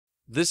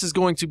This is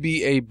going to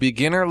be a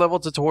beginner level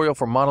tutorial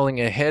for modeling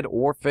a head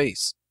or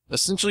face.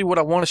 Essentially what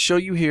I want to show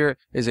you here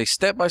is a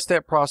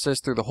step-by-step process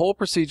through the whole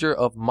procedure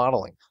of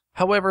modeling.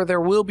 However,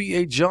 there will be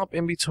a jump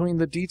in between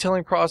the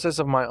detailing process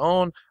of my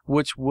own,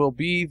 which will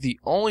be the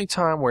only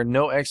time where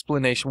no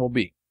explanation will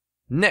be.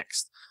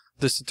 Next,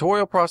 this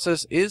tutorial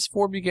process is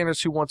for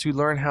beginners who want to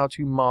learn how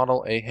to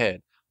model a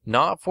head,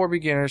 not for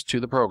beginners to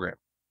the program.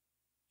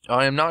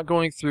 I am not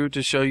going through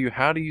to show you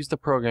how to use the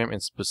program in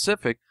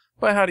specific,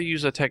 but how to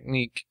use a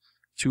technique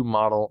to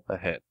model a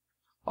head.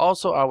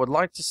 Also, I would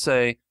like to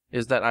say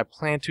is that I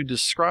plan to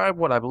describe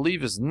what I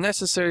believe is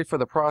necessary for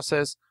the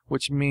process,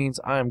 which means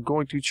I am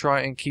going to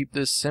try and keep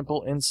this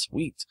simple and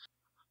sweet.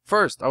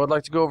 First, I would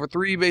like to go over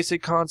 3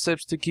 basic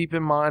concepts to keep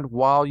in mind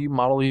while you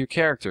model your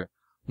character.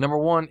 Number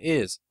 1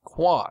 is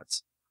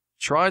quads.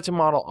 Try to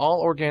model all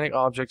organic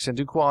objects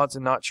into quads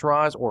and not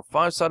tris or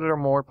 5-sided or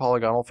more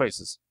polygonal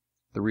faces.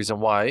 The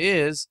reason why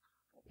is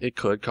it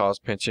could cause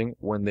pinching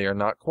when they are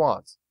not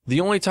quads. The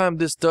only time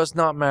this does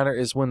not matter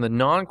is when the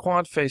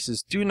non-quad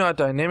faces do not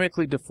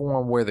dynamically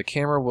deform where the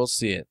camera will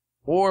see it,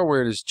 or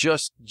where it is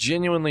just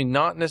genuinely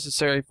not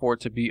necessary for it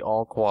to be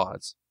all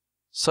quads.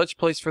 Such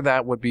place for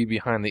that would be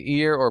behind the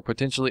ear or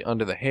potentially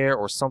under the hair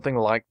or something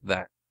like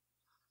that.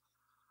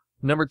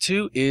 Number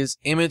 2 is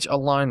image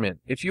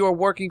alignment. If you are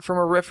working from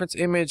a reference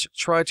image,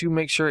 try to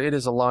make sure it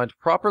is aligned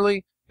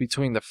properly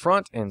between the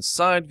front and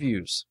side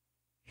views.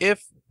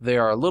 If they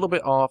are a little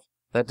bit off,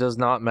 that does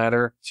not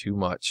matter too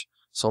much,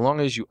 so long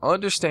as you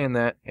understand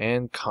that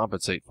and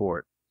compensate for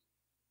it.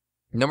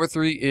 Number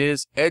 3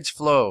 is edge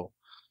flow.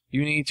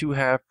 You need to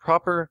have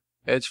proper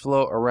edge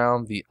flow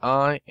around the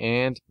eye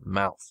and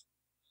mouth.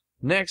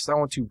 Next, I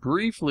want to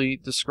briefly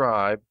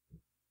describe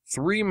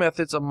 3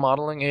 methods of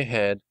modeling a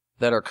head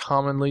that are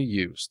commonly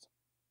used.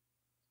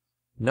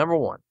 Number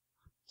 1,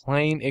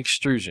 plane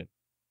extrusion.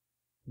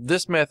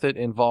 This method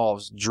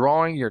involves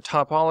drawing your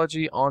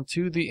topology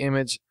onto the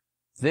image,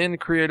 then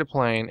create a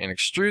plane and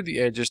extrude the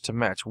edges to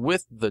match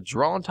with the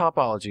drawn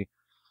topology.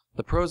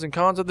 The pros and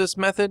cons of this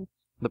method: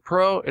 the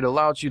pro, it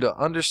allows you to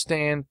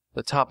understand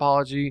the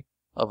topology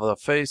of the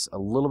face a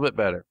little bit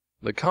better.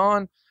 The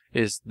con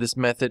is this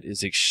method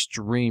is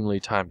extremely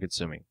time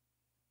consuming.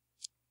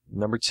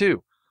 Number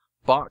 2,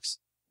 box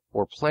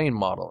or plane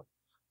modeling.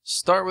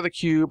 Start with a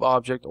cube,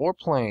 object, or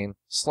plane,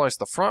 slice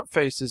the front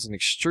faces and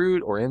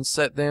extrude or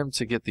inset them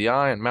to get the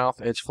eye and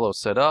mouth edge flow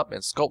set up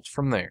and sculpt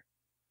from there.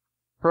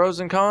 Pros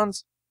and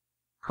cons: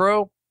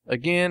 pro,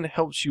 again,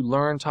 helps you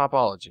learn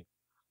topology.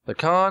 The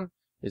con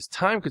is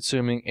time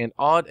consuming and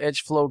odd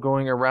edge flow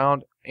going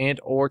around and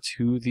or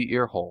to the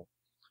ear hole.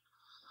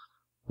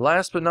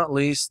 Last but not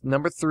least,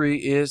 number 3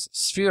 is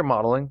sphere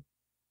modeling.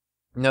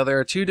 Now there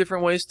are 2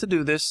 different ways to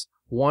do this.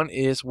 One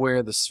is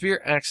where the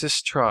sphere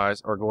axis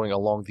tris are going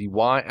along the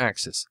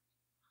y-axis.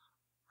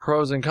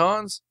 Pros and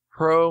cons: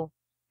 pro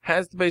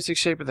has the basic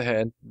shape of the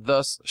head,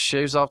 thus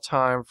shaves off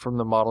time from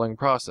the modeling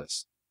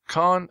process.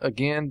 Con,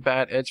 again,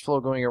 bad edge flow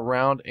going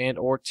around and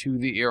or to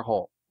the ear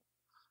hole.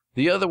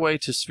 The other way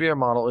to sphere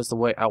model is the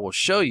way I will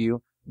show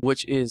you,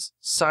 which is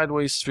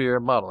sideways sphere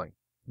modeling.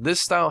 This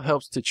style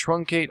helps to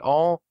truncate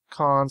all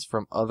cons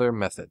from other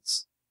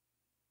methods.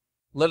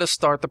 Let us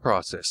start the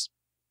process.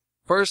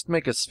 First,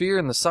 make a sphere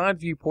in the side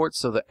viewport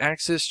so the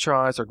axis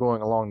tris are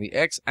going along the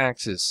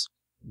x-axis.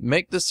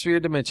 Make the sphere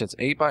dimensions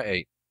 8 by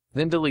 8.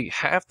 Then delete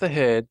half the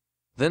head,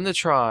 then the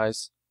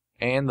tris,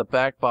 and the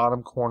back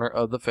bottom corner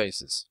of the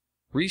faces.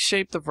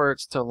 Reshape the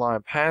verts to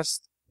align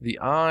past the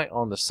eye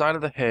on the side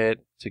of the head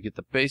to get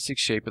the basic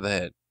shape of the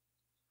head.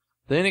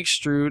 Then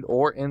extrude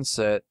or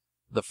inset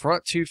the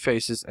front 2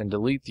 faces and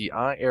delete the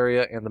eye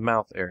area and the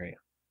mouth area.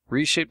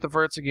 Reshape the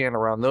verts again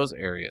around those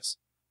areas.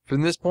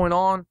 From this point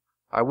on,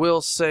 I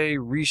will say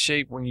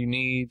reshape when you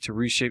need to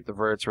reshape the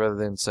verts rather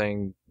than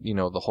saying,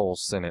 the whole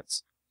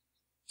sentence.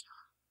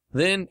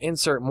 Then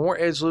insert more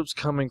edge loops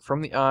coming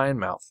from the eye and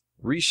mouth.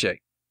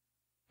 Reshape.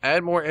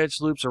 Add more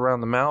edge loops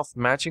around the mouth,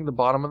 matching the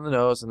bottom of the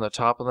nose and the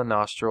top of the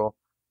nostril.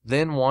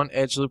 Then 1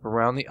 edge loop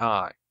around the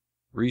eye.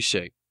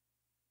 Reshape.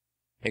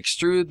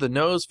 Extrude the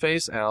nose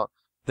face out,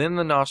 then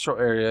the nostril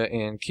area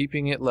in,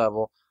 keeping it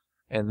level,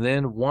 and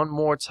then 1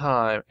 more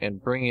time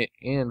and bring it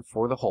in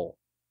for the hole.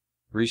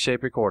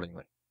 Reshape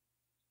accordingly.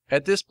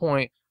 At this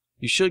point,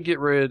 you should get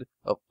rid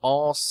of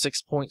all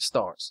 6-point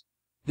stars.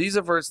 These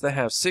are verts that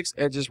have 6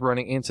 edges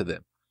running into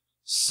them.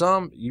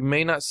 Some you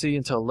may not see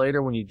until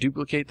later when you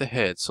duplicate the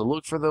head, so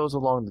look for those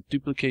along the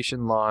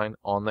duplication line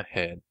on the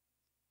head.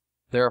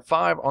 There are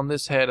 5 on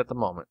this head at the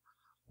moment.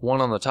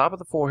 1 on the top of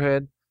the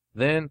forehead,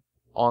 then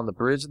on the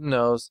bridge of the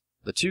nose,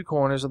 the 2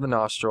 corners of the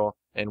nostril,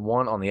 and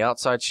 1 on the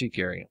outside cheek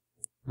area.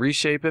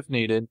 Reshape if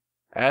needed.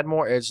 Add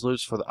more edge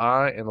loops for the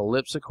eye and the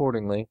lips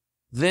accordingly.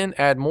 Then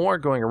add more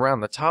going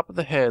around the top of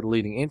the head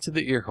leading into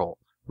the ear hole.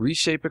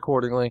 Reshape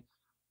accordingly.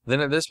 Then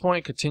at this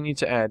point, continue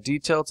to add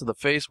detail to the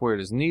face where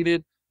it is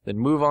needed. Then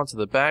move on to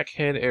the back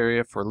head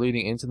area for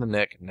leading into the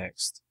neck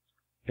next.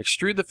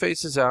 Extrude the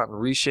faces out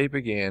and reshape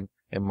again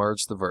and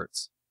merge the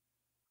verts.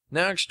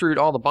 Now extrude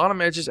all the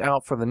bottom edges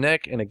out for the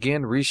neck and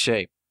again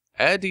reshape.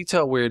 Add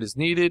detail where it is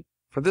needed.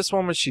 For this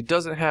woman, she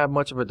doesn't have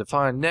much of a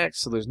defined neck,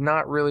 so there's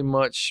not really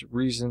much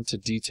reason to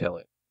detail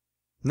it.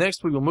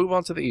 Next, we will move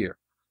on to the ear.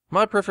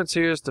 My preference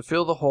here is to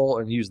fill the hole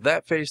and use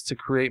that face to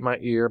create my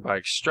ear by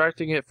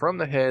extracting it from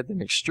the head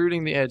and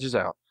extruding the edges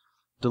out.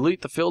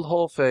 Delete the filled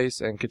hole face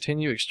and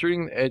continue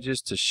extruding the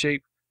edges to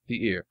shape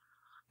the ear.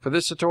 For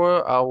this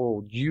tutorial, I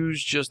will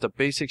use just a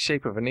basic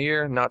shape of an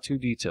ear, not too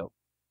detailed.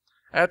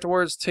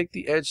 Afterwards, take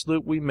the edge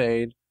loop we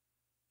made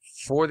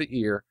for the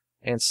ear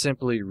and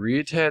simply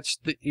reattach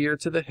the ear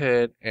to the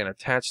head and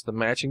attach the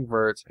matching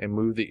verts and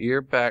move the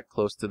ear back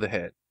close to the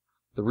head.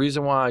 The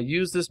reason why I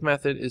use this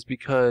method is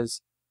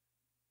because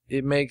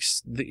it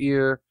makes the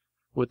ear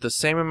with the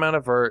same amount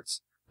of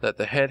verts that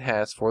the head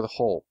has for the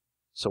hole.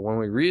 So when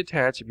we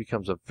reattach, it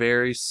becomes a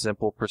very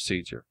simple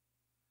procedure.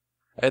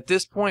 At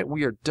this point,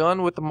 we are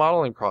done with the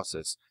modeling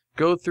process.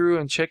 Go through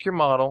and check your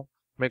model.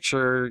 Make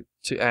sure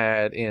to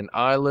add in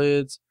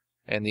eyelids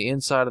and the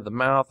inside of the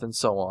mouth and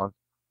so on.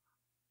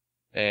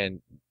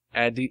 And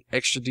add the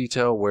extra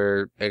detail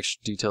where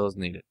extra detail is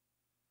needed.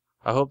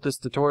 I hope this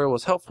tutorial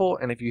was helpful,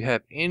 and if you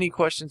have any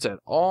questions at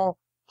all,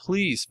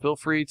 please feel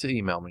free to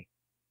email me.